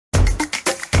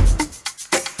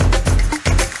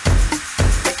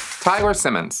Tyler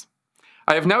Simmons.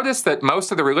 I have noticed that most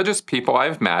of the religious people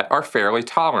I've met are fairly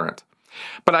tolerant.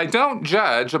 But I don't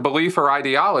judge a belief or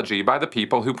ideology by the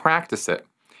people who practice it.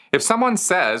 If someone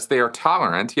says they are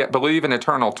tolerant yet believe in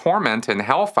eternal torment and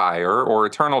hellfire or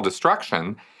eternal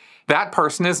destruction, that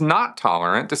person is not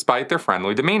tolerant despite their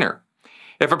friendly demeanor.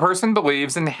 If a person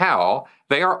believes in hell,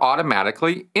 they are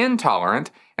automatically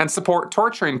intolerant and support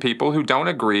torturing people who don't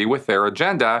agree with their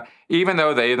agenda, even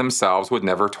though they themselves would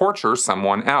never torture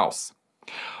someone else.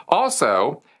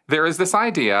 Also, there is this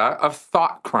idea of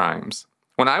thought crimes.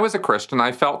 When I was a Christian,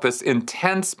 I felt this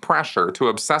intense pressure to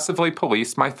obsessively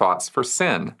police my thoughts for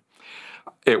sin.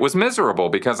 It was miserable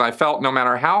because I felt no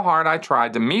matter how hard I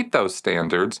tried to meet those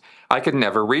standards, I could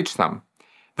never reach them.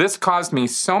 This caused me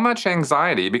so much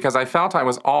anxiety because I felt I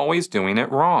was always doing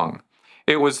it wrong.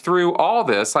 It was through all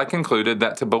this I concluded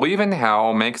that to believe in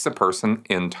hell makes a person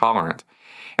intolerant.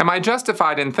 Am I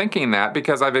justified in thinking that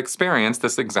because I've experienced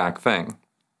this exact thing?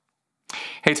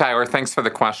 Hey, Tyler, thanks for the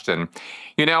question.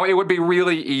 You know, it would be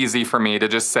really easy for me to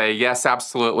just say, yes,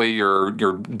 absolutely, you're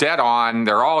dead on.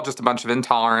 They're all just a bunch of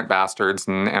intolerant bastards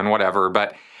and whatever.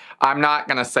 But I'm not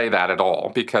going to say that at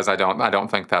all because I don't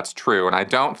think that's true, and I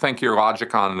don't think your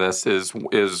logic on this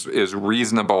is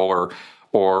reasonable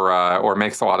or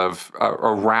makes a lot of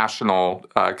a rational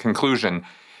conclusion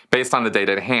based on the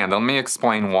data at hand. Let me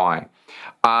explain why.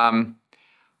 From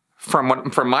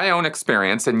my own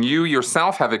experience, and you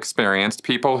yourself have experienced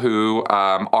people who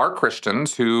are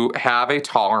Christians who have a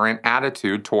tolerant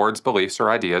attitude towards beliefs or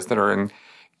ideas that are in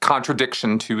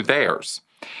contradiction to theirs.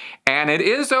 And it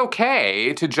is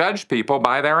okay to judge people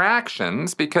by their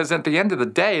actions because at the end of the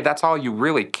day, that's all you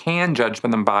really can judge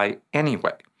them by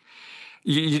anyway.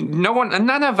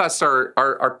 None of us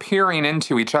are peering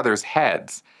into each other's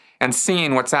heads and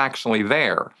seeing what's actually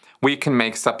there. We can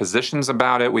make suppositions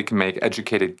about it. We can make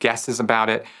educated guesses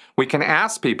about it. We can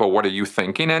ask people, what are you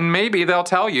thinking? And maybe they'll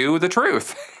tell you the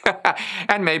truth.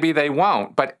 And maybe they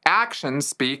won't. But actions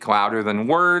speak louder than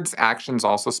words. Actions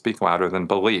also speak louder than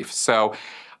belief. So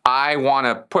I want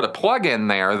to put a plug in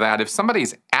there that if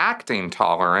somebody's acting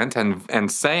tolerant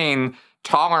and saying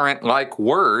tolerant-like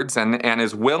words and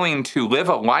is willing to live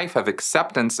a life of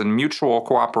acceptance and mutual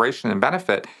cooperation and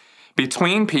benefit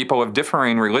between people of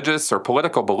differing religious or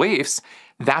political beliefs,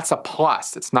 that's a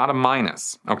plus. It's not a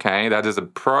minus, okay? That is a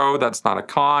pro, that's not a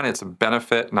con. It's a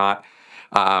benefit, not,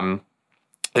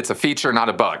 it's a feature, not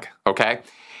a bug, okay?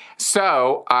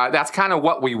 So that's kind of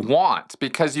what we want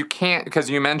because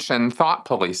you mentioned thought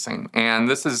policing, and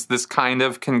this kind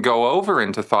of can go over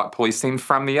into thought policing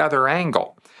from the other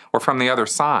angle or from the other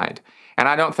side. And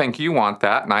I don't think you want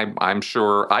that, and I'm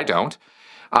sure I don't.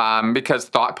 Because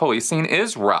thought policing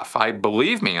is rough.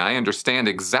 Believe me, I understand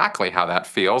exactly how that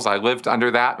feels. I lived under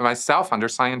that myself under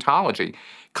Scientology,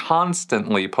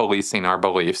 constantly policing our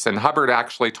beliefs. And Hubbard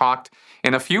actually talked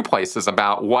in a few places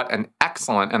about what an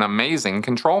excellent and amazing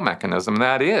control mechanism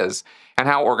that is and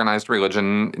how organized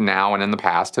religion now and in the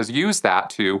past has used that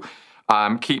to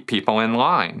keep people in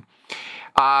line.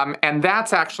 And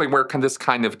that's actually where this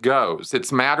kind of goes.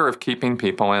 It's a matter of keeping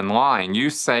people in line. You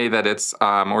say that it's,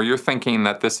 or you're thinking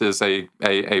that this is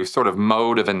a sort of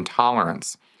mode of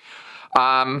intolerance.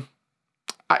 I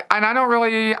don't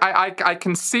really, I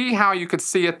can see how you could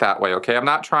see it that way, okay? I'm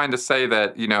not trying to say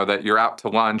that, that you're out to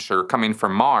lunch or coming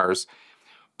from Mars,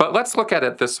 but let's look at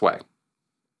it this way.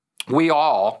 We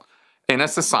all, in a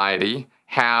society,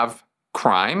 have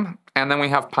crime, and then we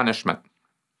have punishment.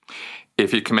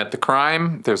 If you commit the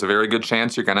crime, there's a very good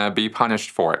chance you're going to be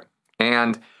punished for it.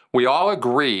 And we all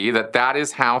agree that that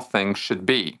is how things should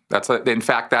be. In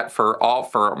fact, that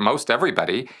for most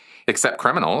everybody, except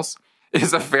criminals,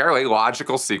 is a fairly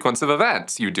logical sequence of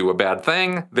events. You do a bad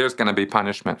thing, there's going to be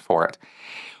punishment for it.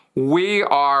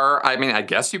 I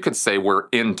guess you could say we're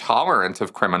intolerant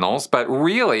of criminals, but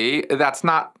really, that's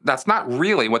not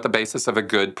really what the basis of a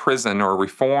good prison or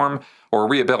reform or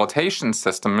rehabilitation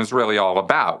system is really all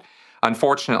about.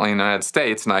 Unfortunately, in the United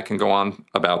States, and I can go on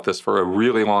about this for a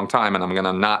really long time, and I'm going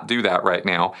to not do that right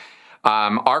now,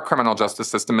 our criminal justice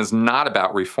system is not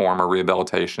about reform or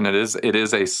rehabilitation. It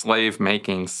is a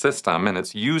slave-making system, and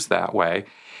it's used that way.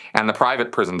 And the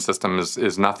private prison system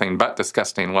is nothing but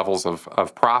disgusting levels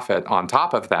of profit on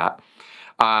top of that.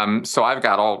 So I've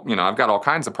got all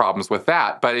kinds of problems with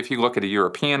that. But if you look at a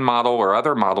European model or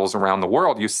other models around the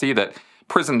world, you see that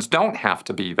prisons don't have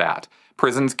to be that.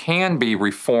 Prisons can be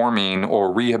reforming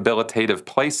or rehabilitative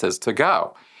places to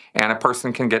go, and a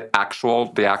person can get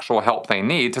the actual help they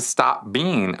need to stop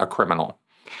being a criminal.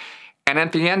 And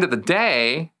at the end of the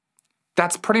day,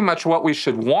 that's pretty much what we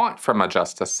should want from a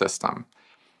justice system.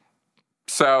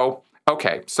 So,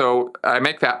 okay, so I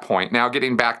make that point. Now,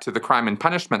 getting back to the crime and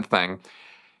punishment thing,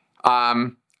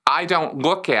 I don't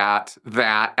look at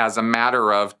that as a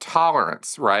matter of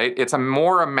tolerance, right? It's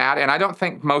more a matter, and I don't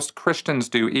think most Christians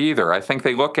do either. I think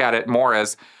they look at it more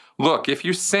as, look, if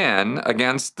you sin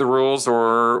against the rules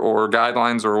or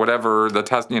guidelines or whatever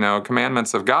the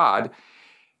commandments of God,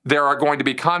 there are going to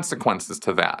be consequences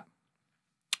to that.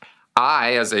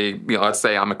 I, as a, let's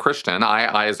say I'm a Christian,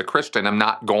 I as a Christian am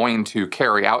not going to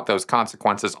carry out those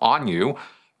consequences on you.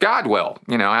 God will,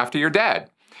 after you're dead.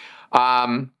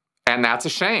 And that's a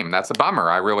shame. That's a bummer.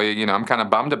 I really, I'm kind of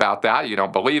bummed about that. You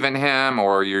don't believe in him,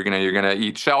 or you're gonna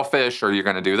eat shellfish, or you're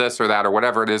gonna do this or that, or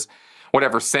whatever it is,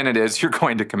 whatever sin it is you're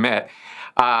going to commit.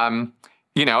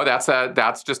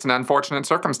 That's just an unfortunate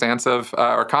circumstance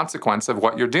or consequence of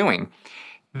what you're doing.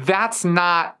 That's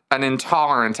not an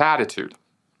intolerant attitude.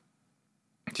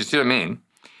 Do you see what I mean?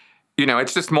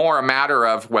 It's just more a matter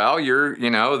of, well,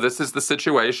 this is the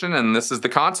situation and this is the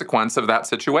consequence of that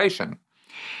situation.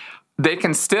 They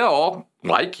can still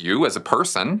like you as a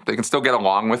person. They can still get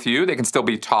along with you. They can still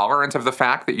be tolerant of the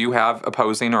fact that you have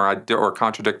opposing or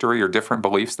contradictory or different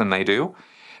beliefs than they do.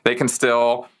 They can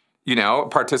still,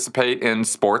 participate in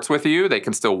sports with you. They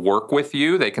can still work with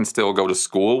you. They can still go to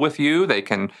school with you. They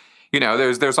can,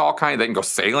 there's all kinds. They can go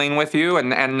sailing with you,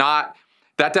 and not.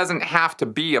 That doesn't have to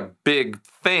be a big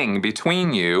thing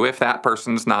between you. If that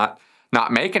person's not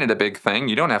making it a big thing,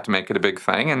 you don't have to make it a big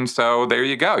thing. And so there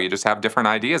you go. You just have different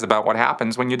ideas about what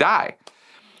happens when you die.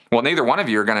 Well, neither one of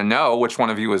you are going to know which one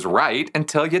of you is right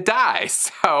until you die.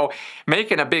 So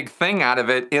making a big thing out of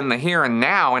it in the here and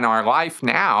now, in our life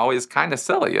now, is kind of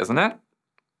silly, isn't it?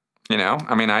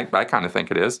 I kind of think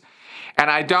it is. And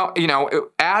I don't,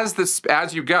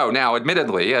 as you go, now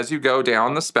admittedly, as you go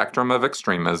down the spectrum of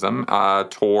extremism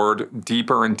toward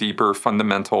deeper and deeper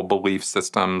fundamental belief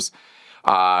systems,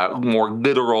 more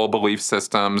literal belief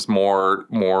systems,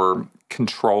 more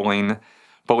controlling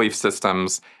belief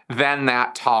systems, then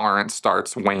that tolerance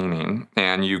starts waning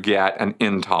and you get an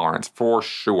intolerance for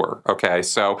sure. Okay,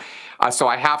 so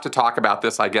I have to talk about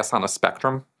this, I guess, on a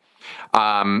spectrum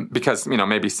because,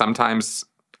 maybe sometimes,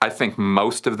 I think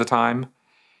most of the time,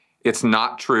 it's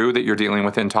not true that you're dealing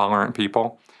with intolerant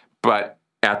people, but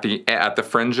at the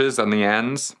fringes and the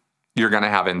ends, you're going to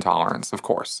have intolerance, of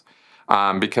course.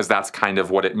 Because that's kind of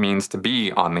what it means to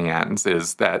be on the ends,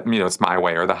 is that, it's my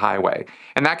way or the highway.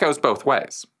 And that goes both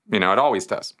ways. It always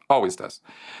does. Always does.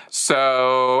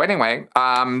 So anyway,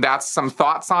 that's some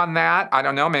thoughts on that. I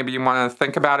don't know. Maybe you want to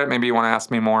think about it. Maybe you want to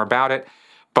ask me more about it.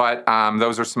 But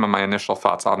those are some of my initial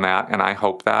thoughts on that. And I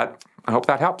hope that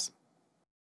helps.